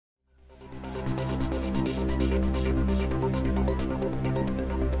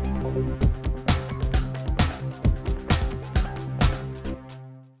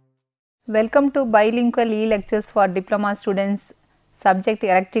Welcome to bilingual e-lectures for diploma students, subject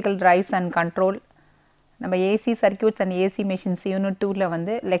electrical drives and control. நம்ம AC circuits and AC machines unit 2ல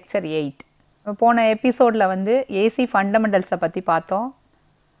வந்து lecture 8. போன எபிசோட்ல வந்து AC fundamentals பத்தி பார்த்தோம்.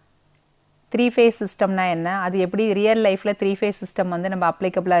 3 phase systemனா என்ன, அது எப்படி ரியல் லைஃப்ல 3 phase system வந்து நம்ம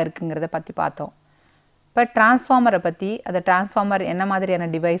அப்ளிகபிளா இருக்குங்கிறத பத்தி பார்த்தோம். இப்போ டிரான்ஸ்ஃபார்மரை பற்றி, அந்த டிரான்ஸ்ஃபார்மர் என்ன மாதிரியான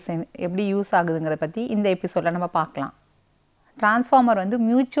டிவைஸ் எப்படி யூஸ் ஆகுதுங்கிறத பற்றி இந்த எபிசோடில் நம்ம பார்க்கலாம். டிரான்ஸ்ஃபார்மர் வந்து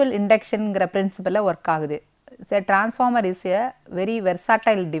மியூச்சுவல் இண்டக்ஷனுங்கிற பிரின்சிபலில் ஒர்க் ஆகுது. Transformer is a very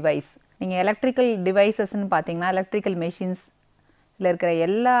வெர்சாட்டைல் device. நீங்கள் எலக்ட்ரிக்கல் டிவைசஸ்ன்னு பார்த்தீங்கன்னா எலக்ட்ரிக்கல் மெஷின்ஸில் இருக்கிற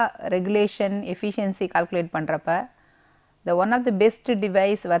எல்லா ரெகுலேஷன் எஃபிஷியன்சி கால்குலேட் பண்ணுறப்ப one of the best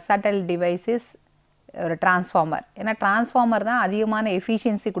device வெர்சாட்டைல் device is ஒரு டிரான்ஸ்ஃபார்மர். ஏன்னா டிரான்ஸ்ஃபார்மர் தான் அதிகமான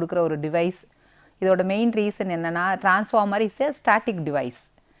எஃபிஷியன்சி கொடுக்குற ஒரு டிவைஸ். இதோட மெயின் ரீசன் என்னென்னா transformer is a static device.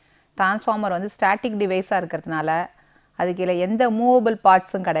 Transformer வந்து ஸ்டாட்டிக் டிவைஸாக இருக்கிறதுனால அதுக்கு இல்லை எந்த மூவபிள்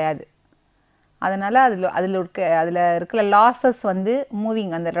பார்ட்ஸும் கிடையாது. அதனால் அதில் இருக்கிற லாஸஸ் வந்து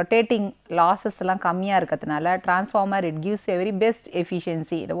மூவிங், அந்த ரொட்டேட்டிங் லாஸஸ் எல்லாம் கம்மியாக இருக்கிறதுனால transformer it gives a very best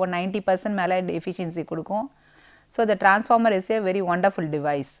efficiency. ஒரு 90% மேலே எஃபிஷியன்சி கொடுக்கும். So the transformer is a very wonderful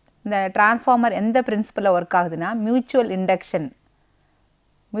device. இந்த டிரான்ஸ்ஃபார்மர் எந்த பிரின்சிபலில் ஒர்க் ஆகுதுன்னா மியூச்சுவல் இண்டக்ஷன்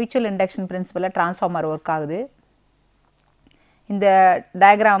பிரின்சிபலில் டிரான்ஸ்ஃபார்மர் ஒர்க் ஆகுது. இந்த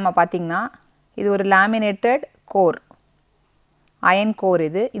டயக்ராமை பார்த்திங்கன்னா இது ஒரு லேமினேட்டட் கோர், அயன் கோர்.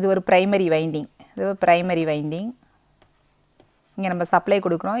 இது ஒரு ப்ரைமரி வைண்டிங். இங்கே நம்ம சப்ளை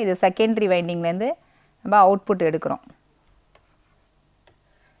கொடுக்குறோம். இது செகண்டரி வைண்டிங்லேருந்து நம்ம அவுட்புட் எடுக்கிறோம்.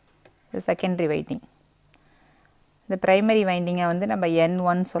 இது செகண்டரி வைண்டிங். இந்த ப்ரைமரி வைண்டிங்கை வந்து நம்ம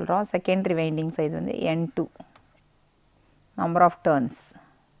N1 சொல்கிறோம். செகண்டரி வைண்டிங் சைடு வந்து N2, number of turns.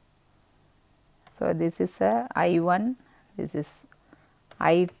 So this is I1, this is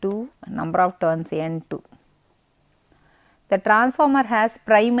I2, number of turns N2. The transformer has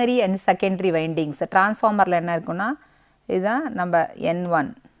primary and secondary windings. The transformer la enna irukuna idha number N1.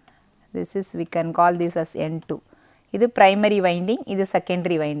 This is, we can call this as N2. Idu primary winding, idu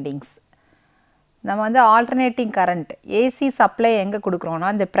secondary windings. நம்ம வந்து alternating current AC supply எங்க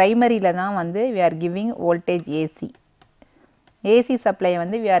கொடுக்குறோம்னா இந்த primaryல தான் வந்து we are giving voltage AC supply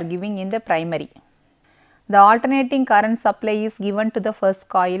வந்து we are giving in the primary. The alternating current supply is given to the first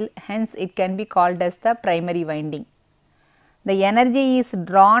coil, hence it can be called as the primary winding. The energy is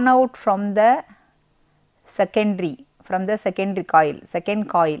drawn out from the secondary coil, second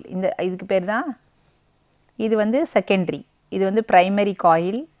coil. இதுக்கு பேர் தான், இது வந்து secondary, இது வந்து primary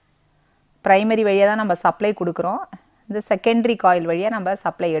coil. primary வழியாக தான் நம்ம சப்ளை கொடுக்குறோம். இந்த secondary coil வழியாக நம்ம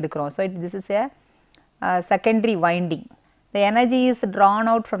சப்ளை எடுக்கிறோம். So this is a secondary winding. The energy is drawn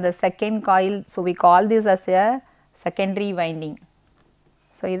out from the second coil, so we call this as a secondary winding.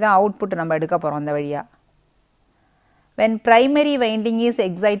 So இதான் output நம்ம எடுக்க போகிறோம் இந்த வழியாக. When primary winding is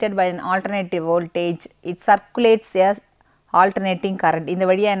excited by an alternating voltage, it circulates as alternating current. இந்த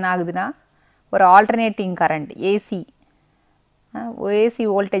வழியாக என்ன ஆகுதுன்னா ஒரு alternating current AC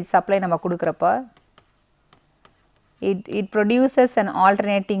voltage supply நம்ம கொடுக்குறப்ப it produces an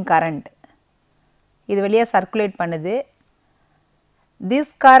alternating current. இது வழியாக circulate பண்ணுது. This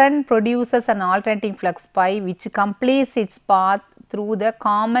current produces an alternating flux pi which completes its path through the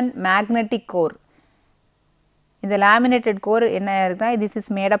common magnetic core. இந்த laminated core என்ன இருக்குன்னா, this is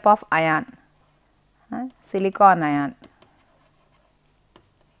made up of iron, silicon ion.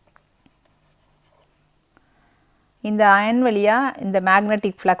 இந்த iron வழியாக இந்த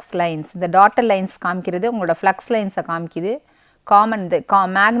magnetic flux lines, இந்த daughter lines காமிக்கிறது உங்களோட flux லைன்ஸை காமிக்குது. Common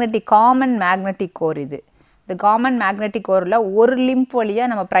magnetic core. இது இந்த காமன் மேக்னெட்டிக் கோரில் ஒரு லிம்ப்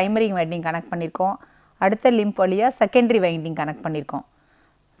வழியாக நம்ம ப்ரைமரி வைண்டிங் கனெக்ட் பண்ணியிருக்கோம், அடுத்த லிம்ப் வழியாக செகண்டரி வைண்டிங் கனெக்ட் பண்ணியிருக்கோம்.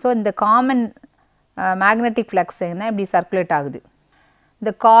 ஸோ இந்த காமன் மேக்னெட்டிக் ஃப்ளக்ஸ் என்ன இப்படி சர்க்குலேட் ஆகுது.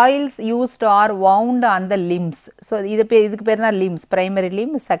 இந்த coils used R wound on the limbs. So இதுக்கு பேர் தான் limbs, primary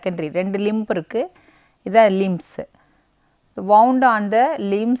Lim, secondary, 2 lymph இருக்குது. இதான் limbs. wound on the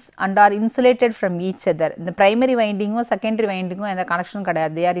limbs and are insulated from each other. இந்த ப்ரைமரி வைண்டிங்கும் செகண்டரி வைண்டிங்கும் எந்த கனெக்ஷனும்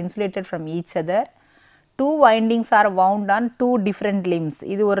கிடையாது. they are insulated from each other. 2 windings are wound on 2 different limbs.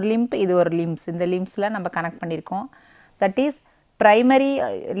 இது ஒரு லிம்ப், இது ஒரு limbs. இந்த லிம்ஸில் நம்ம கனெக்ட் பண்ணியிருக்கோம். that is primary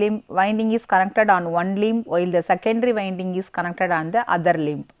limb winding is connected on one limb while the secondary winding is connected on the other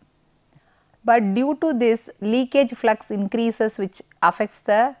limb. But due to this, leakage flux increases which affects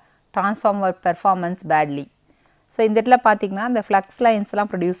the transformer performance badly. So இந்த இடத்துல பார்த்தீங்கன்னா இந்த flux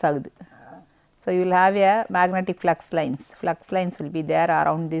லைன்ஸ்லாம் produce ஆகுது. So you will have a magnetic flux lines. Flux lines will be there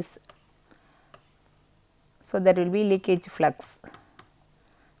around this. So there will be leakage flux.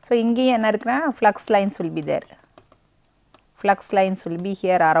 So இங்கேயும் என்ன இருக்குன்னா flux lines will be there. Flux lines will be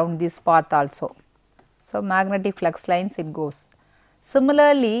here around this path also. So magnetic flux lines it goes.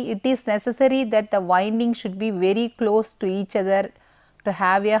 Similarly, it is necessary that the winding should be very close to each other to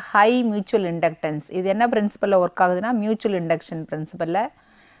have a high mutual inductance. இது என்ன பிரின்சிபலில் work ஆகுதுன்னா mutual induction பிரின்சிபலில்.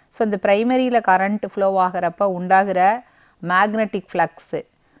 So இந்த ப்ரைமரியில் current flow ஆகிறப்ப உண்டாகிற magnetic flux.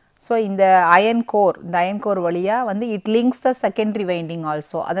 So இந்த iron core வழியாக வந்து it links the secondary winding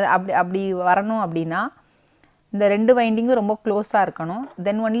also. அது அப்படி வரணும் அப்படின்னா இந்த ரெண்டு வைண்டிங்கும் ரொம்ப க்ளோஸாக இருக்கணும்.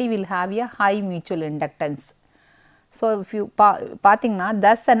 Then only will have a high mutual inductance. So if you பார்த்தீங்கன்னா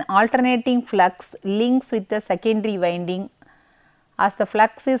thus an alternating flux links with the secondary winding as the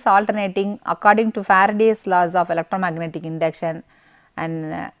flux is alternating according to Faraday's laws of electromagnetic induction and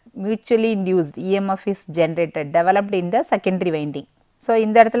mutually induced EMF is generated developed in the secondary winding. So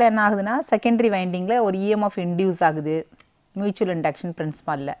இந்த இடத்துல என்ன ஆகுதுன்னா secondary windingல ஒரு EMF induce ஆகுது mutual induction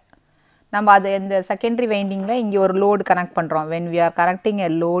principle. நம்ம அது இந்த secondary windingல இங்கே ஒரு load connect பண்ணுறோம். when we are connecting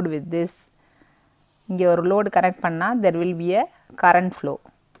a load with this, இங்கே ஒரு லோடு கனெக்ட் பண்ணால் there will be a current flow.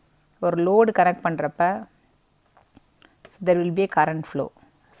 ஒரு லோடு கனெக்ட் பண்ணுறப்ப so there will be a current flow.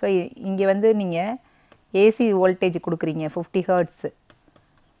 So இங்கே வந்து நீங்கள் ஏசி வோல்டேஜ் கொடுக்குறீங்க 50 ஹெர்ட்ஸு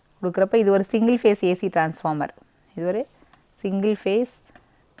கொடுக்குறப்ப இது ஒரு சிங்கிள் ஃபேஸ் ஏசி டிரான்ஸ்ஃபார்மர். இது ஒரு single phase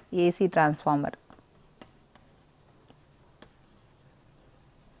AC transformer.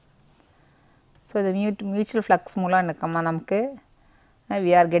 So இது மியூச்சுவல் ஃப்ளக்ஸ் மூலம் நமக்கு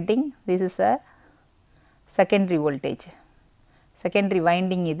we are getting this is a secondary voltage, secondary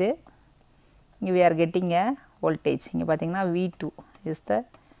winding இது. we are getting a voltage. இங்கே பார்த்தீங்கன்னா V2 is the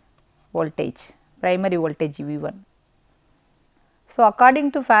voltage, primary voltage V1. So according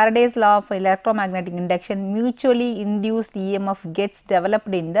to Faraday's law of electromagnetic induction, mutually induced EMF gets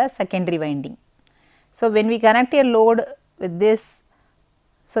developed in the secondary winding. So when we connect a load with this,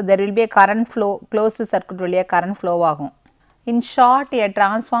 so there will be a current flow, closed circuit வழியாக current flow ஆகும். In short, a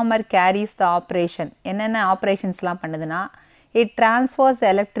transformer carries the operation. என்னென்ன ஆப்ரேஷன்ஸ்லாம் பண்ணுதுன்னா it transfers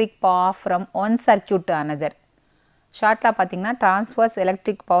electric power from one circuit to another. ஷார்ட்டில் பார்த்தீங்கன்னா transfers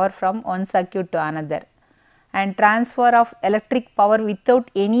electric power from one circuit to another and transfer of electric power without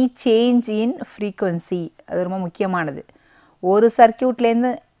any change in frequency. அது ரொம்ப முக்கியமானது. ஒரு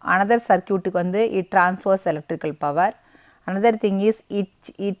சர்க்கியூட்லேருந்து another சர்க்கியூட்டுக்கு வந்து it transfers electrical power. Another thing is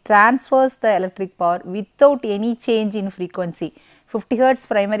it transfers the electric power without any change in frequency. 50 Hz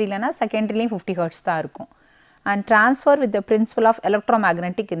primary இல்லைனா secondary 50 Hz தான் இருக்கும். And transfer with the principle of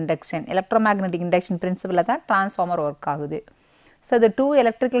electromagnetic induction. Electromagnetic induction principle தான் transformer work ஆகுது. So the two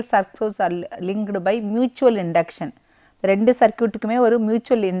electrical circuits are linked by mutual induction. ரெண்டு சர்க்யூட்டுக்குமே ஒரு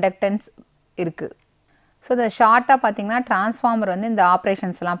mutual inductance இருக்குது. So இந்த ஷார்ட்டாக பார்த்தீங்கன்னா டிரான்ஸ்ஃபார்மர் வந்து இந்த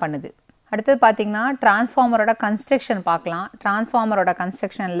ஆப்ரேஷன்ஸ்லாம் பண்ணுது. அடுத்தது பார்த்தீங்கன்னா டிரான்ஸ்ஃபார்மரோட கன்ஸ்ட்ரக்ஷன் பார்க்கலாம். டிரான்ஸ்ஃபார்மரோட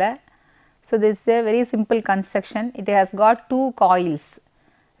கன்ஸ்ட்ரக்ஷனில் so this is a very simple construction. It has God 2 coils.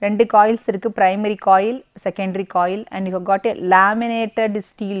 ரெண்டு காயில்ஸ் இருக்குது, primary coil, secondary coil, and you got a laminated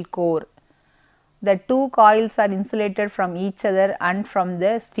steel core. The 2 coils are insulated from each other and from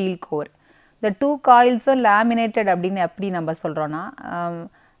the steel core. The 2 coils are laminated அப்படின்னு எப்படி நம்ம சொல்கிறோன்னா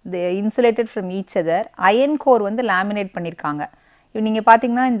they insulated from each other. Iron core வந்து laminate பண்ணியிருக்காங்க. நீங்கள்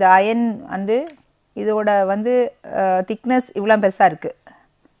பார்த்தீங்கன்னா இந்த iron வந்து இதோட வந்து திக்னஸ் இவ்வளோ பெருசாக இருக்குது.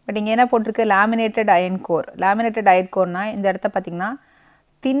 பட் இங்கே என்ன போட்டிருக்கு, laminated iron core. Laminated iron கோர்னால் இந்த இடத்த பார்த்திங்கன்னா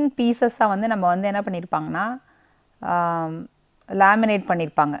தின் பீசஸாக வந்து நம்ம வந்து என்ன பண்ணியிருப்பாங்கன்னா லேமினேட்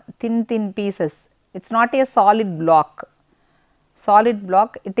பண்ணியிருப்பாங்க. தின் pieces. It's not a solid block. Solid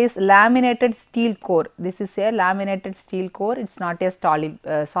block, it is laminated steel core. This is a laminated steel core. It's not a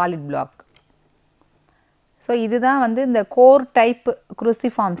solid block. So இதுதான் வந்து இந்த கோர் டைப்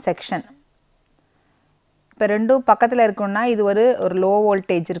குரூசிஃபார்ம் செக்ஷன். இப்போ ரெண்டும் பக்கத்தில் இருக்குன்னா இது ஒரு லோ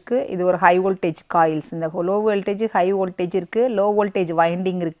வோல்டேஜ் இருக்குது, இது ஒரு ஹை வோல்டேஜ் காயில்ஸ். இந்த லோ வோல்டேஜ் ஹை வோல்டேஜ் இருக்குது, லோ வோல்டேஜ்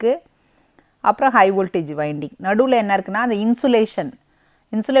வைண்டிங் இருக்குது, அப்புறம் ஹை வோல்டேஜ் வைண்டிங். நடுவில் என்ன இருக்குன்னா அந்த insulation.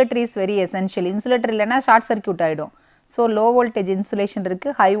 Insulator is very essential. Insulator இல்லைன்னா ஷார்ட் சர்க்யூட் ஆகிடும். ஸோ லோ வோல்டேஜ் இன்சுலேஷன்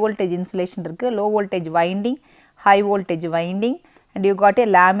இருக்குது, ஹை வோல்டேஜ் இன்சுலேஷன் இருக்குது, low voltage winding, high voltage winding, and you got A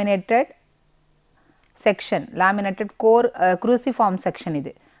laminated section, laminated core cruciform section.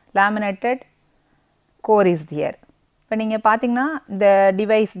 இது laminated core is there. இப்போ நீங்கள் பார்த்தீங்கன்னா இந்த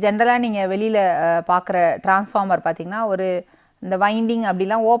device ஜென்ரலாக நீங்கள் வெளியில் பார்க்குற டிரான்ஸ்ஃபார்மர் பார்த்தீங்கன்னா ஒரு இந்த வைண்டிங்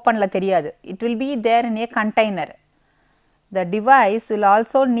அப்படிலாம் ஓப்பனில் தெரியாது. It will be there in A container. The device will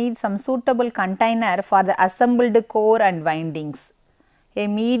also need some suitable container for the assembled core and windings. A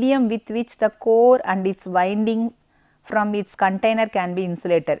medium with which the core and its winding from its container can be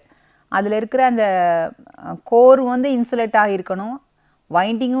insulated. அதில் இருக்கிற அந்த core வந்து insulate ஆகியிருக்கணும்,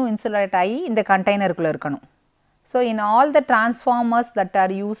 வைண்டிங்கும் insulate ஆகி இந்த கண்டெய்னருக்குள்ளே இருக்கணும். So in all the transformers that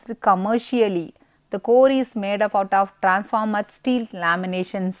R used commercially, the core is made up out of transformer steel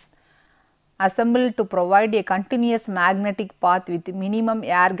laminations assembled to provide a continuous magnetic path with minimum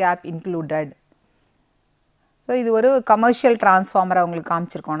air gap included. So இது ஒரு commercial transformer உங்களுக்கு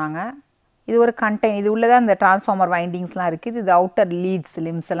காமிச்சிருக்கோம் நாங்க. இது ஒரு இது உள்ளதான் இந்த transformer windingsலாம் இருக்கு. இது outer leads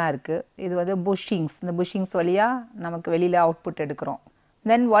limbs எல்லாம் இருக்கு. இது வந்து bushings. இந்த bushings வழியா நமக்கு வெளியில output எடுக்கிறோம்.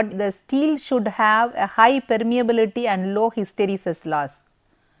 Then what the steel should have a high permeability and low hysteresis loss.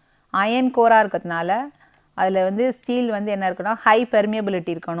 Iron core இருக்கிறதுனால அதில் வந்து ஸ்டீல் வந்து என்ன இருக்கணும், ஹை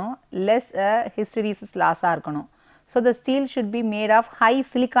பெர்மியபிலிட்டி இருக்கணும், லெஸ் ஹிஸ்டரிசிஸ் லாஸாக இருக்கணும். So the steel should be made of high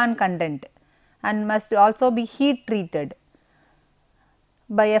silicon content and must also be heat treated.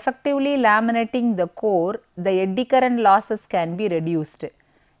 By effectively laminating the core, the eddy current losses can be reduced.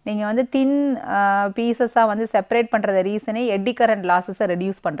 நீங்கள் வந்து தின் பீசஸாக வந்து separate பண்ணுறது ரீசனே எட்டி current லாஸஸை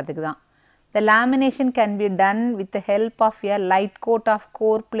reduce பண்ணுறதுக்கு தான். The lamination can be done with the help of a light coat of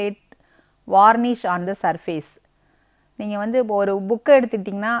core plate varnish on the surface. நீங்கள் வந்து இப்போ ஒரு புக்கை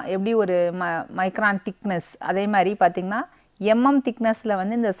எடுத்துக்கிட்டிங்கன்னா எப்படி ஒரு மைக்ரான் திக்னஸ், அதே மாதிரி பார்த்திங்கன்னா திக்னஸில்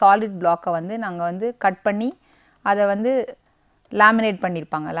வந்து இந்த சாலிட் பிளாக்கை வந்து நாங்கள் வந்து கட் பண்ணி அதை வந்து லேமினேட்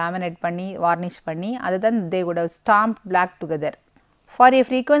பண்ணியிருப்பாங்க. லேமினேட் பண்ணி வார்னிஷ் பண்ணி அதுதான் they would have stamped black together. For a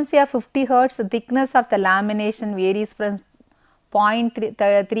frequency of 50 Hz, the thickness of the lamination varies from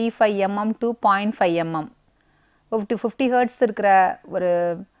 0.35 mm to 0.5 mm. 50 Hz இருக்கிற ஒரு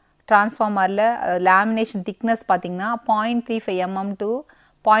டிரான்ஸ்ஃபார்மரில் லேமினேஷன் திக்னஸ் பார்த்திங்கன்னா 0.35 mm to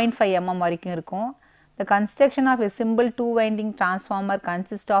 0.5 mm வரைக்கும் இருக்கும். The construction of a simple two-winding transformer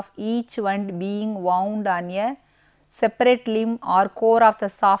consists of each wind being wound on a separate limb or core of the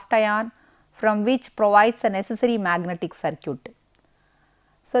soft iron from which provides a necessary magnetic circuit.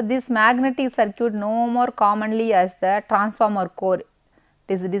 So this magnetic circuit no more commonly as the transformer core.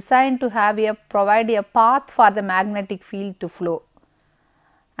 It is designed to provide a path for the magnetic field to flow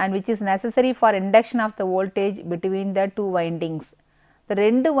and which is necessary for induction of the voltage between the two windings. The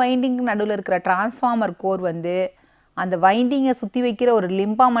ரெண்டு winding நடுவில் இருக்கிற transformer core வந்து அந்த வைண்டிங்கை சுற்றி வைக்கிற ஒரு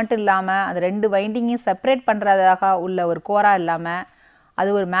லிம்பாக மட்டும் இல்லாமல் அந்த ரெண்டு வைண்டிங்கையும் செப்பரேட் பண்ணுறதாக உள்ள ஒரு கோராக இல்லாமல் அது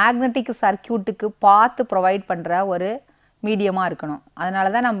ஒரு மேக்னெட்டிக் சர்க்கியூட்டுக்கு பார்த்து ப்ரொவைட் பண்ணுற ஒரு மீடியமாக இருக்கணும். அதனால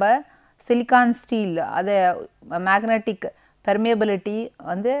தான் நம்ம சிலிக்கான் ஸ்டீல் அதை மேக்னெட்டிக் பெர்மியபிலிட்டி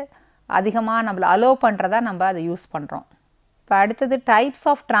வந்து அதிகமாக நம்மளை அலோவ் பண்ணுறதா நம்ம அதை யூஸ் பண்ணுறோம். இப்போ அடுத்தது டைப்ஸ்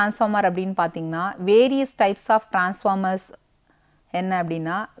ஆஃப் டிரான்ஸ்ஃபார்மர் அப்படின்னு பார்த்திங்கன்னா வேரியஸ் டைப்ஸ் ஆஃப் டிரான்ஸ்ஃபார்மர்ஸ் என்ன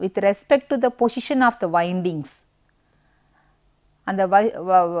அப்படின்னா with respect to the position of the windings, அந்த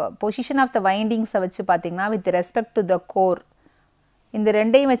பொசிஷன் ஆஃப் த வைண்டிங்ஸை வச்சு பார்த்திங்கன்னா with respect to the core, இந்த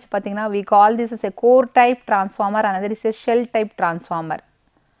ரெண்டையும் வச்சு பார்த்திங்கன்னா we call this as a core type transformer, another is a shell type transformer.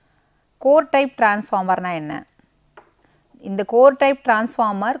 core type transformerனா என்ன? இந்த core type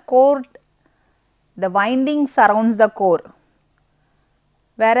transformer core the winding surrounds the core,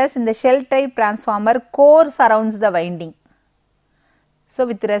 whereas in the shell type transformer core surrounds the winding. So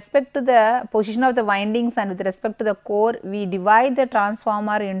with respect to the position of the windings and with respect to the core, we divide the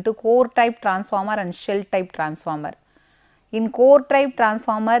transformer into core type transformer and shell type transformer. In core type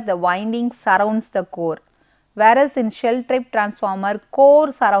transformer, the winding surrounds the core, whereas in shell type transformer, core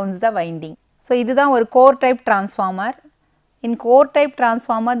surrounds the winding. So இதுதான் ஒரு core type transformer. In core type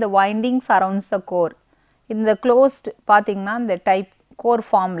transformer, the winding surrounds the core. In the closed பார்த்தீங்கன்னா இந்த type core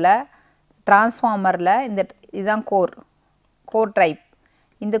formல transformerல இந்த இதுதான் core type.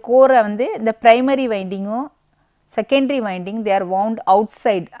 இந்த core வந்து இந்த primary windingும் secondary winding they are wound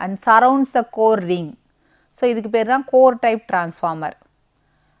outside and surrounds the core ring. So இதுக்கு பேர் தான் core type transformer.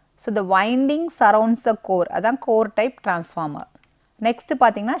 So the winding surrounds the core, அதான் core type transformer. Next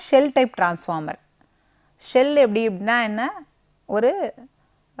பார்த்தீங்கன்னா shell type transformer. Shell எப்படின்னா என்ன, ஒரு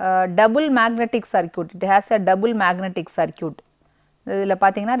double magnetic circuit. It has a double magnetic circuit. இதில்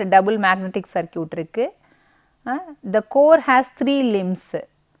பார்த்தீங்கன்னா double magnetic circuit இருக்கு. The core has 3 limbs.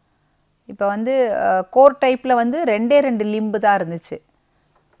 இப்போ வந்து core typeல வந்து ரெண்டு லிம்பு தான் இருந்துச்சு.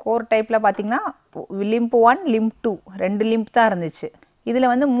 core typeல பார்த்தீங்கன்னா limb 1 limb 2 ரெண்டு limb தான் இருந்துச்சு.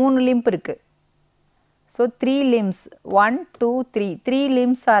 இதில் வந்து 3 limb இருக்கு. So 3 limbs 1 2 3 3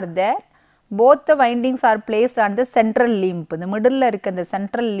 limbs are there. Both the windings are placed on the central limb. இந்த மிடில் இருக்க இந்த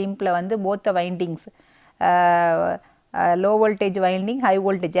central limbல வந்து both the windings low voltage winding, high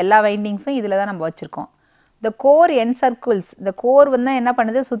voltage எல்லா வைண்டிங்ஸும் இதில் தான் நம்ம வச்சுருக்கோம். The core encircles, the core வந்து என்ன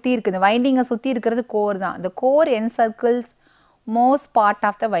பண்ணுது, சுற்றி இருக்குது, இந்த வைண்டிங்கை சுற்றி இருக்கிறது core தான். The core encircles most part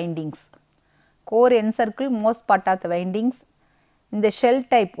of the windings. Core encircle most part of the windings. இந்த shell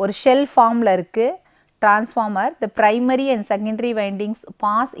type ஒரு shell formல இருக்கு transformer. The primary and secondary windings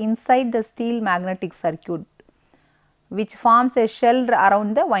pass inside the steel magnetic circuit which forms a shell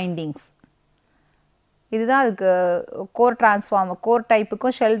around the windings. இதுதான் அதுக்கு core transformer, core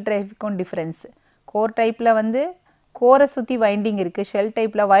typeக்கும் shell typeக்கும் difference. core typeல வந்து core சுற்றி winding இருக்குது, shell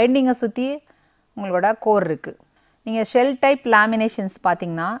டைப்பில் வைண்டிங்கை சுற்றி உங்களோட கோர் இருக்குது. நீங்கள் ஷெல் டைப் லேமினேஷன்ஸ்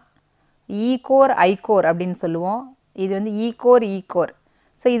பார்த்தீங்கன்னா இ கோர் ஐ கோர் அப்படின்னு சொல்லுவோம். இது வந்து இ கோர் இ கோர்.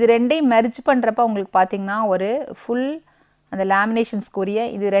 ஸோ இது ரெண்டையும் மெர்ஜ் பண்ணுறப்ப உங்களுக்கு பார்த்தீங்கன்னா ஒரு ஃபுல் அந்த லேமினேஷன்ஸ்க்குரிய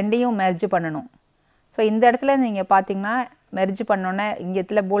இது ரெண்டையும் மெர்ஜ் பண்ணணும். ஸோ இந்த இடத்துல நீங்கள் பார்த்தீங்கன்னா மெர்ஜ் பண்ணோன்னே இங்கே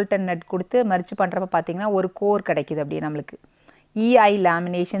இடத்துல போல்ட் அண்ட் நட் கொடுத்து மெர்ஜ் பண்ணுறப்ப பார்த்தீங்கன்னா ஒரு கோர் கிடைக்கிது அப்படியே நம்மளுக்கு. இஐ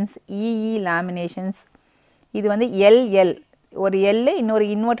லேமினேஷன்ஸ், இஇ லேமினேஷன்ஸ், இது வந்து எல்எல், ஒரு எல் இன்னொரு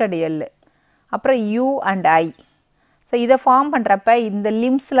இன்வெர்டட் எல், அப்புறம் யூ அண்ட் ஐ. ஸோ இதை ஃபார்ம் பண்ணுறப்ப இந்த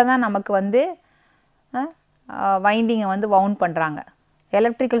லிம்ஸில் தான் நமக்கு வந்து வைண்டிங்கை வந்து வவுண்ட் பண்ணுறாங்க.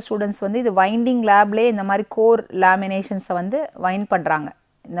 எலக்ட்ரிக்கல் ஸ்டூடெண்ட்ஸ் வந்து இது வைண்டிங் லேப்லேயே இந்த மாதிரி கோர் லேமினேஷன்ஸை வந்து வைண்ட் பண்ணுறாங்க.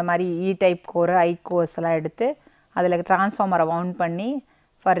 இந்த மாதிரி இ டைப் கோர் ஐ கோர்ஸ் எல்லாம் எடுத்து அதில் டிரான்ஸ்ஃபார்மரை வவுண்ட் பண்ணி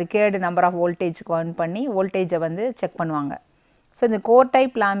for required number of வோல்டேஜ்க்கு wound பண்ணி வோல்டேஜை வந்து செக் பண்ணுவாங்க. ஸோ இந்த கோர்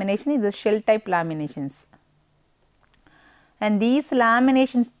டைப் லேமினேஷன், இது shell type laminations. And these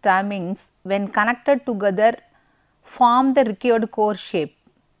lamination stampings when connected together form the required core shape.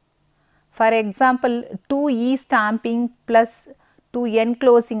 For example, 2 E stamping plus 2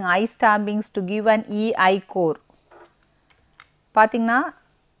 enclosing I stampings to give an EI core. பார்த்தீங்கன்னா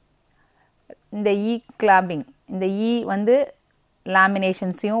இந்த E clamping, இந்த E வந்து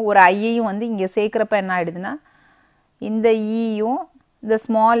லேமினேஷன்ஸையும் ஒரு ஐயையும் வந்து இங்கே சேர்க்குறப்ப என்ன ஆகிடுதுன்னா இந்த ஈயும் இந்த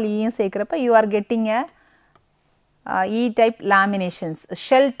ஸ்மால் ஈயும் சேர்க்குறப்ப you are getting a E type laminations,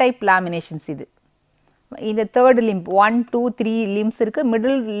 shell type laminations. இது இந்த தேர்ட் லிம்ப் 1 2 3 லிம்ப்ஸ் இருக்குது.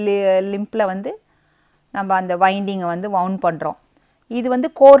 மிடில் லிம்பில் வந்து நம்ம அந்த வைண்டிங்கை வந்து வவுண்ட் பண்ணுறோம். இது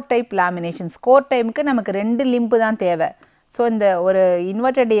வந்து கோர் டைப் லேமினேஷன்ஸ். கோர் டைமுக்கு நமக்கு 2 லிம்பு தான் தேவை. ஸோ இந்த ஒரு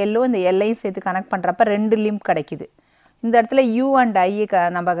இன்வெர்டட் எல்லும் இந்த எல்லையும் சேர்த்து கனெக்ட் பண்ணுறப்ப 2 லிம்ப் கிடைக்குது. இந்த இடத்துல யூ அண்ட் ஐயை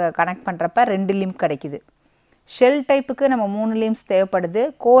நம்ம கனெக்ட் பண்ணுறப்ப 2 லிம்ப் கிடைக்குது. ஷெல் டைப்புக்கு நம்ம 3 லிம்ப்ஸ் தேவைப்படுது,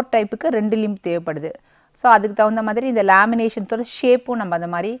 கோர் டைப்புக்கு 2 லிம்ப் தேவைப்படுது. ஸோ அதுக்கு தகுந்த மாதிரி இந்த லேமினேஷன்ஸோட ஷேப்பும் நம்ம அந்த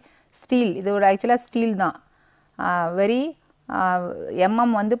மாதிரி ஸ்டீல், இதோட ஆக்சுவலாக ஸ்டீல் தான், வெரி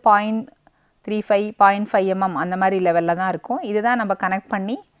எம்எம் வந்து 0.35 0.5 mm அந்த மாதிரி லெவலில் தான் இருக்கும். இதுதான் நம்ம கனெக்ட்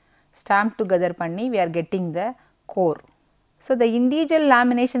பண்ணி ஸ்டாம்ப் டுகெதர் பண்ணி we are getting the core. So the individual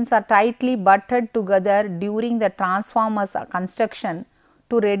laminations are tightly butted together during the transformer's construction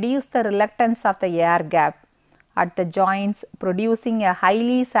to reduce the reluctance of the air gap at the joints, producing a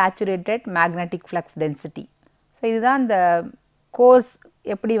highly saturated magnetic flux density. So இதுதான் இந்த course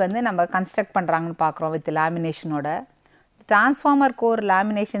எப்படி வந்து நம்ம construct பண்ணுறாங்கன்னு பார்க்குறோம் with லேமினேஷனோட. Transformer core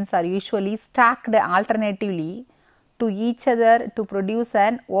laminations are usually stocked alternatively to each other to produce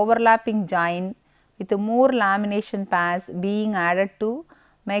an overlapping join with more lamination pairs being added to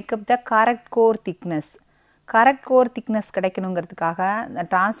make up the correct core thickness. Correct core thickness கிடைக்கணுங்கிறதுக்காக இந்த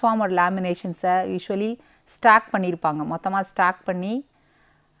transformer லேமினேஷன்ஸை usually stock பண்ணியிருப்பாங்க, மொத்தமாக stock பண்ணி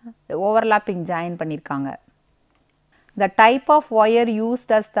overlapping join பண்ணியிருக்காங்க. The type of wire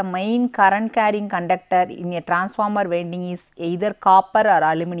used as the main current carrying conductor in a transformer winding is either copper or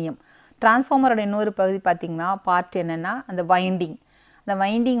aluminum. டிரான்ஸ்ஃபார்மரோட இன்னொரு பகுதி பார்த்திங்கன்னா part என்னென்னா அந்த வைண்டிங். அந்த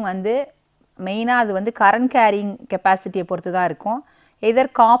வைண்டிங் வந்து மெயினாக அது வந்து கரண்ட் கேரிங் கெப்பாசிட்டியை பொறுத்து தான் இருக்கும். எதர்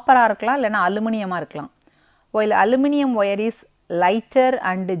காப்பராக இருக்கலாம் இல்லைனா அலுமினியமாக இருக்கலாம். while aluminum wire is lighter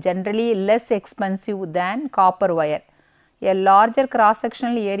and generally less expensive than copper wire. A larger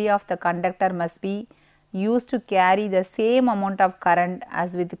cross-sectional area of the conductor must be used to carry the same amount of current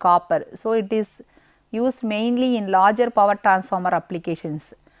as with copper. So it is used mainly in larger power transformer applications.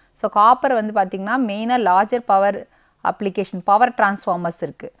 So copper வந்து பார்த்திங்கன்னா மெயினாக larger power application, power transformers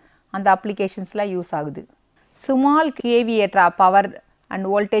இருக்குது, அந்த அப்ளிகேஷன்ஸில் use ஆகுது. Small kVA power and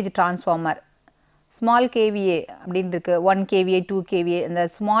voltage transformer, small kVA அப்படின்னு இருக்குது, 1 kVA 2 kVA. இந்த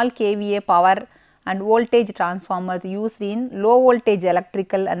small kVA power and voltage transformers used in low voltage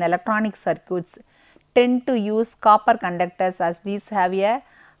electrical and electronic circuits tend to use copper conductors as these have a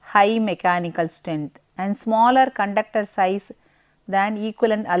high mechanical strength and smaller conductor size than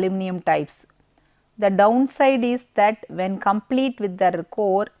equivalent aluminum types. The downside is that when complete with their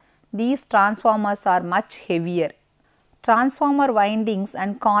core, these transformers are much heavier. Transformer windings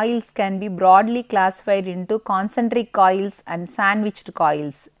and coils can be broadly classified into concentric coils and sandwiched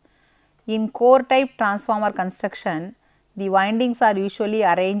coils. In core type transformer construction, the windings are usually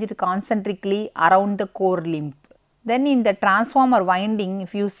arranged concentrically around the core limb. Then in the transformer winding,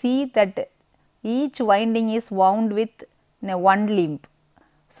 if you see that each winding is wound with one limb.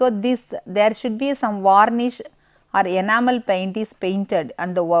 So there should be some varnish or enamel paint is painted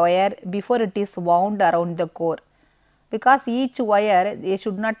on the wire before it is wound around the core. Because each wire, they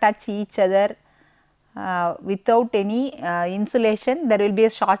should not touch each other without any insulation, there will be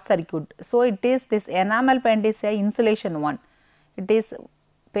a short circuit. So it is this enamel paint is a insulation one. It is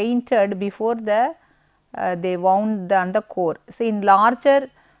painted before they wound on the core. So in larger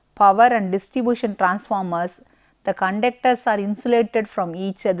power and distribution transformers, the conductors are insulated from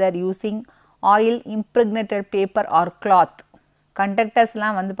each other using oil impregnated paper or cloth.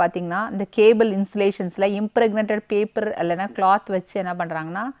 கண்டக்டர்ஸ்லாம் வந்து பார்த்திங்கன்னா இந்த cable இன்சுலேஷன்ஸில் இம்ப்ரெக்னேட்டட் paper இல்லைனா cloth வச்சு என்ன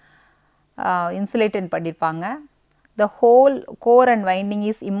பண்ணுறாங்கன்னா insulated பண்ணியிருப்பாங்க. The whole core and winding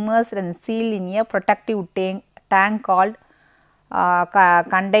is immersed and sealed in a protective tank called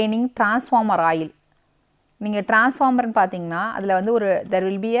containing transformer oil. நீங்கள் டிரான்ஸ்ஃபார்மர்னு பார்த்தீங்கன்னா அதில் வந்து there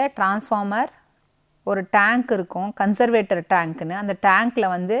will be a transformer, ஒரு டேங்க் இருக்கும், கன்சர்வேட்டர் டேங்க்னு. அந்த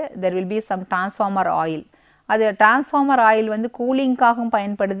டேங்க்கில் வந்து there will be some transformer oil. அது டிரான்ஸ்ஃபார்மர் ஆயில் வந்து கூலிங்காகவும்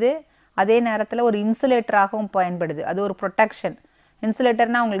பயன்படுது, அதே நேரத்தில் ஒரு இன்சுலேட்டராகவும் பயன்படுது. அது ஒரு ப்ரொடெக்ஷன்.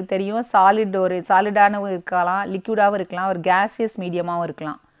 இன்சுலேட்டர்னால் உங்களுக்கு தெரியும், சாலிடாகவும் இருக்கலாம், லிக்விடாகவும் இருக்கலாம், ஒரு கேசியஸ் மீடியமாகவும்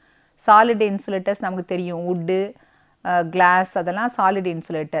இருக்கலாம். சாலிட் இன்சுலேட்டர்ஸ் நமக்கு தெரியும், வுட்டு, கிளாஸ், அதெல்லாம் சாலிட்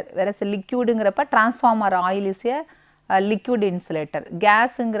இன்சுலேட்டர். வேறு லிக்விடுங்கிறப்ப transformer oil is a liquid insulator.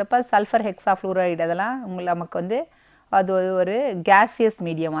 கேஸுங்கிறப்ப sulphur ஹெக்ஸாஃப்ளூரைடு, அதெல்லாம் நமக்கு வந்து அது ஒரு கேசியஸ்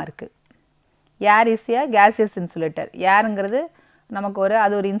மீடியமாக இருக்குது. Air is a gaseous insulator. ஏருங்கிறது நமக்கு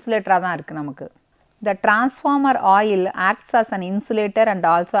அது ஒரு இன்சுலேட்டராக தான் இருக்குது நமக்கு. The transformer oil acts as an insulator and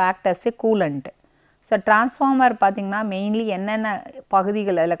also act as a coolant. So transformer பார்த்திங்கன்னா மெயின்லி என்னென்ன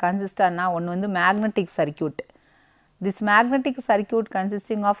பகுதிகள் அதில் கன்சிஸ்டானா, ஒன்று வந்து magnetic circuit. This magnetic circuit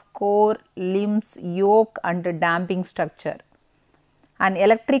consisting of core, limbs, yoke and damping structure. And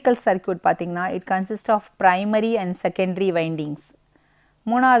electrical circuit பார்த்திங்கன்னா it consist of primary and secondary windings.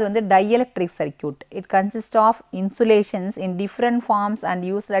 மூணாவது வந்து dielectric circuit. It consist of insulations in different forms and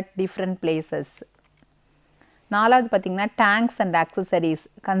used at different places. நாலாவது பார்த்திங்கன்னா tanks and accessories,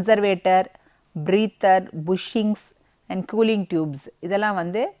 conservator, breather, புஷ்ஷிங்ஸ் and cooling tubes. இதெல்லாம்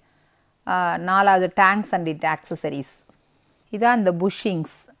வந்து நாலாவது tanks and it accessories. இதான் இந்த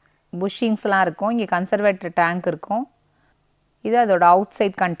புஷ்ஷிங்ஸ்லாம் இருக்கும். இங்கே கன்சர்வேட்டர் டேங்க் இருக்கும். இது அதோட அவுட்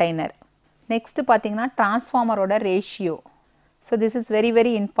சைட் கண்டெய்னர். நெக்ஸ்ட்டு பார்த்திங்கன்னா டிரான்ஸ்ஃபார்மரோட ratio. So this is very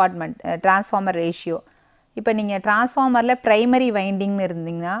very important, transformer ratio. இப்போ நீங்கள் டிரான்ஸ்ஃபார்மரில் ப்ரைமரி வைண்டிங்னு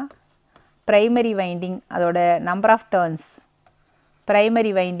இருந்தீங்கன்னா, ப்ரைமரி வைண்டிங் அதோட நம்பர் ஆஃப் டர்ன்ஸ்,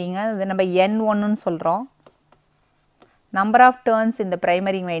 ப்ரைமரி வைண்டிங்கை அது நம்ம N1ன்னு சொல்கிறோம். நம்பர் ஆஃப் டர்ன்ஸ் இந்த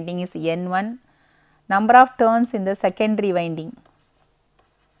primary winding is N1. Number of turns இந்த செகண்டரி வைண்டிங்.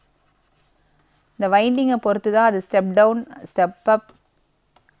 இந்த வைண்டிங்கை பொறுத்து தான் அது step down step up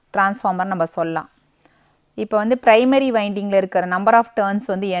transformer நம்ம சொல்லலாம். இப்போ வந்து ப்ரைமரி வைண்டிங்கில் இருக்கிற நம்பர் ஆஃப் டர்ன்ஸ்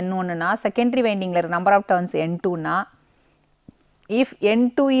வந்து N1னா, செகண்டரி வைண்டிங்கில் இருக்கிற number of turns N2னா, if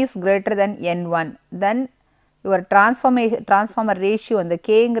N2 is greater than N1 then your transformer ratio, அந்த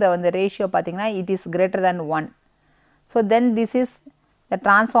கேங்கிற அந்த ரேஷியோ பார்த்தீங்கன்னா it is greater than 1. So then this is the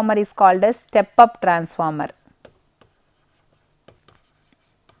transformer is called as step up transformer.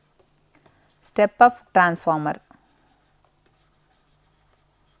 Step up transformer.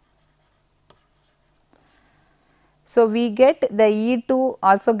 So we get the E2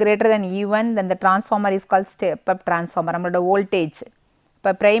 also greater than E1, then the transformer is called step up transformer. நம்மளோட voltage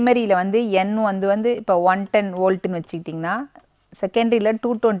இப்போ ப்ரைமரியில் வந்து N வந்து இப்போ 110 வோல்ட்டுன்னு வச்சுக்கிட்டிங்கன்னா, செகண்டரியில்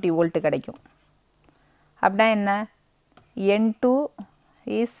 220 volt கிடைக்கும். அப்படின்னா என்ன, N2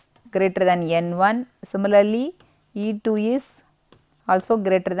 is greater than N1. Similarly E2 is also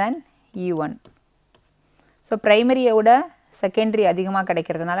greater than E1. So ப்ரைமரியோட secondary அதிகமாக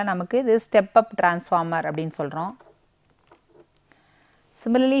கிடைக்கிறதுனால நமக்கு இது ஸ்டெப் அப் டிரான்ஸ்ஃபார்மர் அப்படின்னு சொல்கிறோம்.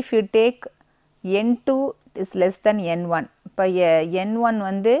 Similarly, if you take N2 is less than N1, இப்போ N1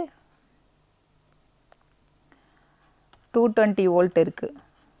 வந்து 220 வோல்ட் இருக்குது,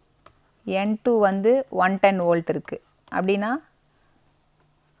 N2 வந்து 110 வோல்ட் இருக்குது. அப்படின்னா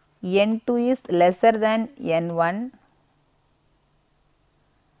N2 is lesser than N1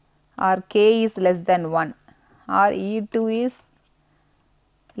 or K is less than 1 or E2 is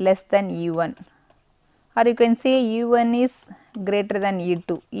less than E1. Or you can say E1 is greater than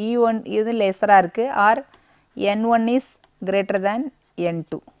E2. E1 இது lesser-ஆக இருக்குது, or N1 is greater than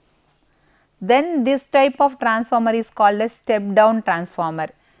N2. Then this type of transformer is called a step down transformer.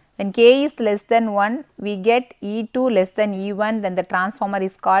 When K is less than 1, we get E2 less than E1, then the transformer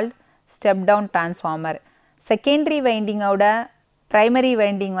is called step down transformer. Secondary winding ஓட primary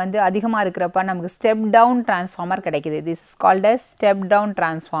winding வந்து அதிகமாக இருக்கிறப்ப நமக்கு step down transformer கிடைக்குது. This is called as step down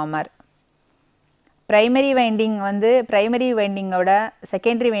transformer. Primary winding வந்து primary வைண்டிங்கோட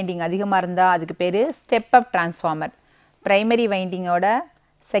secondary winding அதிகமாக இருந்தால் அதுக்கு பேர் step up transformer. Primary வைண்டிங்கோட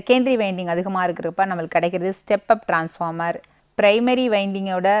secondary winding அதிகமாக இருக்கிறப்ப நம்மளுக்கு கிடைக்கிறது step up transformer. Primary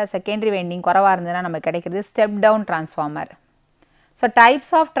வைண்டிங்கோட secondary winding குறவாக இருந்ததுன்னா நமக்கு கிடைக்கிறது step down transformer. So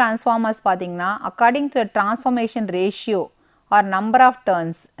types of transformers பார்த்திங்கன்னா according to transformation ratio R number of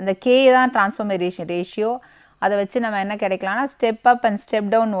turns, இந்த கே தான் டிரான்ஸ்ஃபார்மேஷன் ரேஷியோ, அதை வச்சு நம்ம என்ன கிடைக்கலாம்னா step up and step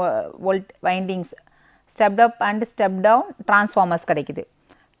down windings, step up and step down transformers கிடைக்குது.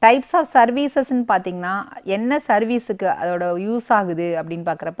 டைப்ஸ் ஆஃப் சர்வீசஸ்ன்னு பார்த்தீங்கன்னா என்ன சர்வீஸுக்கு அதோட யூஸ் ஆகுது அப்படின்னு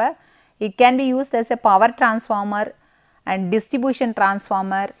பார்க்குறப்ப it can be used as a power transformer and distribution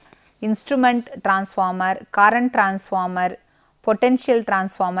transformer, instrument transformer, current transformer, potential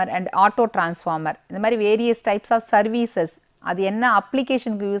transformer and auto transformer. இந்த மாதிரி வேரியஸ் டைப்ஸ் ஆஃப் சர்வீசஸ் அது என்ன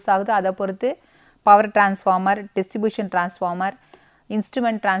அப்ளிகேஷனுக்கு யூஸ் ஆகுதோ அதை பொறுத்து power transformer, distribution transformer,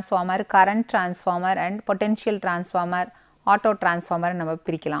 instrument transformer, current transformer and potential transformer, auto transformer நம்ம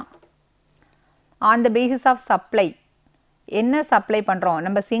பிரிக்கலாம். On the basis of supply, என்ன சப்ளை பண்ணுறோம்,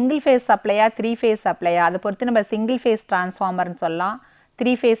 நம்ம சிங்கிள் ஃபேஸ் சப்ளையா 3 ஃபேஸ் சப்ளையா, அதை பொறுத்து நம்ம சிங்கிள் ஃபேஸ் டிரான்ஸ்ஃபார்மர்னு சொல்லலாம்,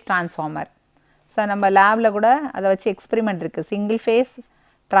 3 ஃபேஸ் டிரான்ஸ்ஃபார்மர். ஸோ நம்ம லேபில் கூட அதை வச்சு எக்ஸ்பெரிமெண்ட் இருக்குது. Single phase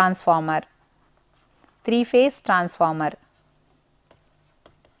transformer, 3 face transformer.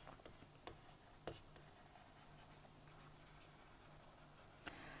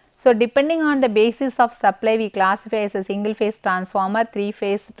 So depending on the basis of supply we classify as a single phase transformer, 3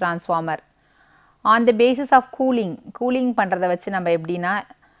 phase transformer. On the basis of cooling பண்ணுறதை வச்சு நம்ம எப்படின்னா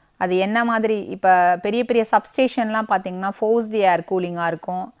அது என்ன மாதிரி, இப்போ பெரிய பெரிய சப்ஸ்டேஷன்லாம் பார்த்திங்கன்னா ஃபோர்ஸ்டு ஏர் கூலிங்காக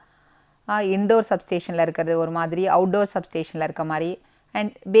இருக்கும், இன்டோர் சப்ஸ்டேஷனில் இருக்கிறது ஒரு மாதிரி, அவுட்டோர் சப்ஸ்டேஷனில் இருக்க மாதிரி.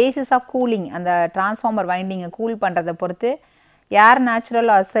 அண்ட் பேசிஸ் ஆஃப் கூலிங் அந்த டிரான்ஸ்ஃபார்மர் வைண்டிங்கை கூல் பண்ணுறதை பொறுத்து ஏர்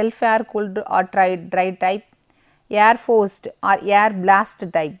நேச்சுரல் ஆர் செல்ஃப் ஏர் கூல்டு ஆர் ட்ரை டைப், ஏர் ஃபோர்ஸ்டு ஆர் ஏர் பிளாஸ்ட்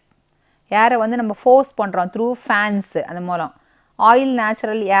டைப். ஏரை வந்து நம்ம ஃபோர்ஸ் பண்ணுறோம் த்ரூ ஃபேன்ஸு, அந்த மூலம். ஆயில்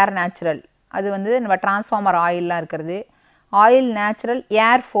நேச்சுரல், ஏர் நேச்சுரல், அது வந்து நம்ம டிரான்ஸ்ஃபார்மர் ஆயிலெலாம் இருக்கிறது. ஆயில் நேச்சுரல்,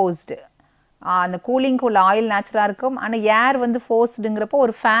 ஏர் ஃபோர்ஸ்டு, அந்த கூலிங்க்கு உள்ள ஆயில் நேச்சுரலாக இருக்கும், ஆனால் ஏர் வந்து ஃபோர்ஸ்டுங்கிறப்போ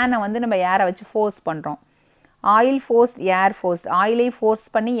ஒரு ஃபேனை வந்து நம்ம ஏரை வச்சு ஃபோர்ஸ் பண்ணுறோம். ஆயில் ஃபோர்ஸ்ட், ஏர் ஃபோர்ஸ்ட், ஆயிலையும் ஃபோர்ஸ்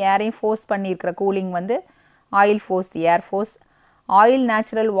பண்ணி ஏரையும் ஃபோர்ஸ் பண்ணியிருக்கிற கூலிங் வந்து oil forced, air force. Oil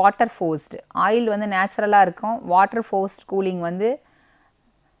natural, water forced, oil வந்து நேச்சுரலாக இருக்கும், வாட்டர் ஃபோர்ஸ்ட் கூலிங் வந்து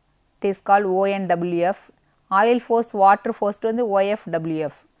it is called ONWF. Oil force, water forced வந்து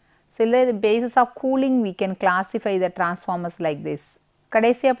OFWF. So the basis of cooling we can classify the transformers like this.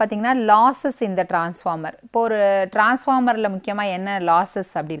 கடைசியாக பார்த்தீங்கன்னா losses இந்த transformer. இப்போ ஒரு டிரான்ஸ்ஃபார்மரில் முக்கியமாக என்ன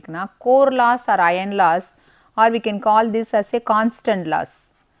லாஸஸ் அப்படி இருக்குன்னா core loss R iron loss R we can call this as a constant loss.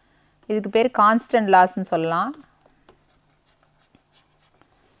 இதுக்கு பேர் கான்ஸ்டன்ட் லாஸ்ன்னு சொல்லலாம்.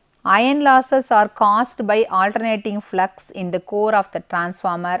 Iron losses are caused by alternating flux in the core of the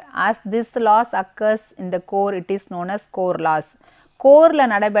transformer. As this loss occurs in the core, it is known as core loss. கோரில்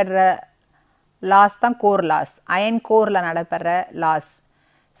நடைபெற loss தான் core loss, iron கோரில் நடைபெற loss.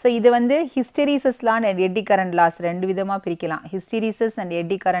 So இது வந்து hysteresis law and எட்டி current loss ரெண்டு விதமாக பிரிக்கலாம். ஹிஸ்டெரிசிஸ் அண்ட்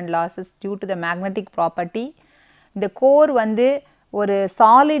எட்டி current losses due to the magnetic property. இந்த கோர் வந்து ஒரு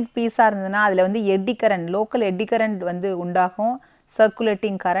சாலிட் பீஸாக இருந்ததுன்னா அதில் வந்து எட்டி கரண்ட், லோக்கல் எட்டி கரண்ட் வந்து உண்டாகும்,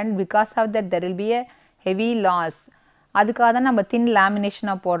 circulating current. Because of that there will be a heavy loss. அதுக்காக தான் நம்ம thin lamination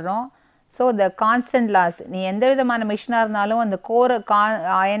போடுறோம். ஸோ the constant loss, நீ எந்த விதமான மிஷினாக இருந்தாலும் அந்த கோர்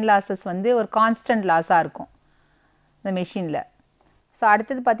அயன் லாஸஸ் வந்து ஒரு கான்ஸ்டன்ட் லாஸாக இருக்கும் இந்த மெஷினில். ஸோ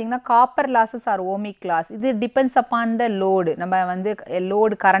அடுத்தது பார்த்திங்கன்னா copper losses R ohmic loss. இது டிபெண்ட்ஸ் அப்பான் த லோடு, நம்ம வந்து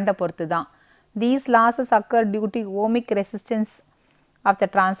லோடு கரண்ட்டை பொறுத்து தான். These losses occur due to ohmic resistance of the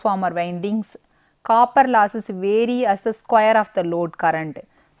transformer windings. Copper losses vary as the square of the load current.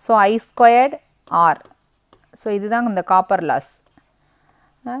 So I squared R. So இதுதான் இந்த copper loss.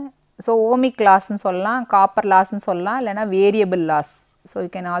 So ohmic loss ன்னு சொல்லலாம், copper loss ன்னு சொல்லலாம், இல்லைனா variable loss. So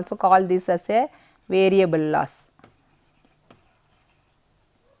you can also call this as a variable loss.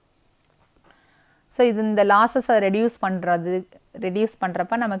 So இந்த losses reduce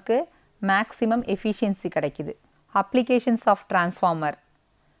பண்ணுறப்ப நமக்கு maximum efficiency கிடைக்குது. Applications of transformer.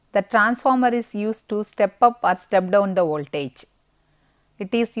 The transformer is used to step up or step down the voltage.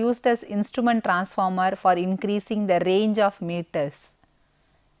 It is used as instrument transformer for increasing the range of meters.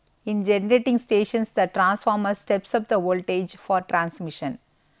 In generating stations, the transformer steps up the voltage for transmission.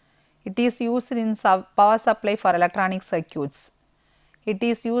 It is used in power supply for electronic circuits. It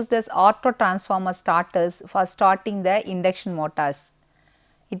is used as auto transformer starters for starting the induction motors.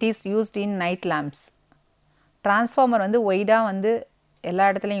 It is used in night lamps. Transformer வந்து வைடாக வந்து எல்லா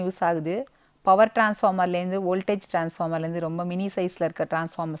இடத்துலையும் use ஆகுது. Power டிரான்ஸ்ஃபார்மர்லேருந்து, voltage டிரான்ஸ்ஃபார்மர்லேருந்து ரொம்ப mini சைஸில் இருக்க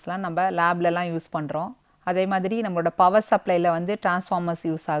டிரான்ஸ்ஃபார்மர்ஸ்லாம் நம்ம லேப்லலாம் use பண்ணுறோம். அதே மாதிரி நம்மளோட பவர் சப்ளையில் வந்து டிரான்ஸ்ஃபார்மர்ஸ்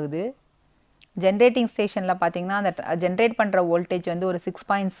யூஸ் ஆகுது. ஜென்ரேட்டிங் ஸ்டேஷனில் பார்த்திங்கன்னா அந்த ஜென்ரேட் பண்ணுற வோல்டேஜ் வந்து ஒரு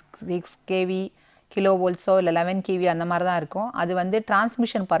 6.6 kV கிலோ வோல்ட்ஸோ இல்லை 11 kV அந்த மாதிரி தான் இருக்கும். அது வந்து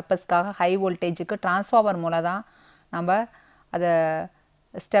டிரான்ஸ்மிஷன் பர்பஸ்க்காக ஹை வோல்டேஜுக்கு டிரான்ஸ்ஃபார்மர் மூலம் தான் நம்ம அதை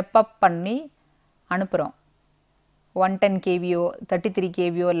ஸ்டெப் அப் பண்ணி அனுப்புகிறோம். 110 kVயோ 33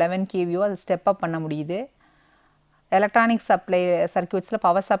 kVயோ 11 kVயோ அது ஸ்டெப் அப் பண்ண முடியுது. எலக்ட்ரானிக் சப்ளை சர்க்யூட்ஸில்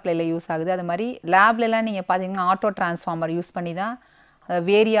பவர் சப்ளையில் யூஸ் ஆகுது. அது மாதிரி லேப்லலாம் நீங்கள் பார்த்தீங்கன்னா ஆட்டோ டிரான்ஸ்ஃபார்மர் யூஸ் பண்ணி தான்,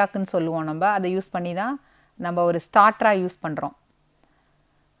 வேரியாக்குன்னு சொல்லுவோம் நம்ம, அதை யூஸ் பண்ணி தான் நம்ம ஒரு ஸ்டார்டராக யூஸ் பண்ணுறோம்.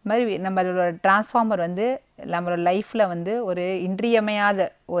 அது மாதிரி நம்மளோட டிரான்ஸ்ஃபார்மர் வந்து நம்மளோட லைஃப்பில் வந்து ஒரு இன்றியமையாத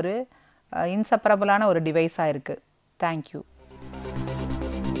ஒரு இன்செப்பரபிளான ஒரு டிவைஸாக இருக்குது. தேங்க்யூ.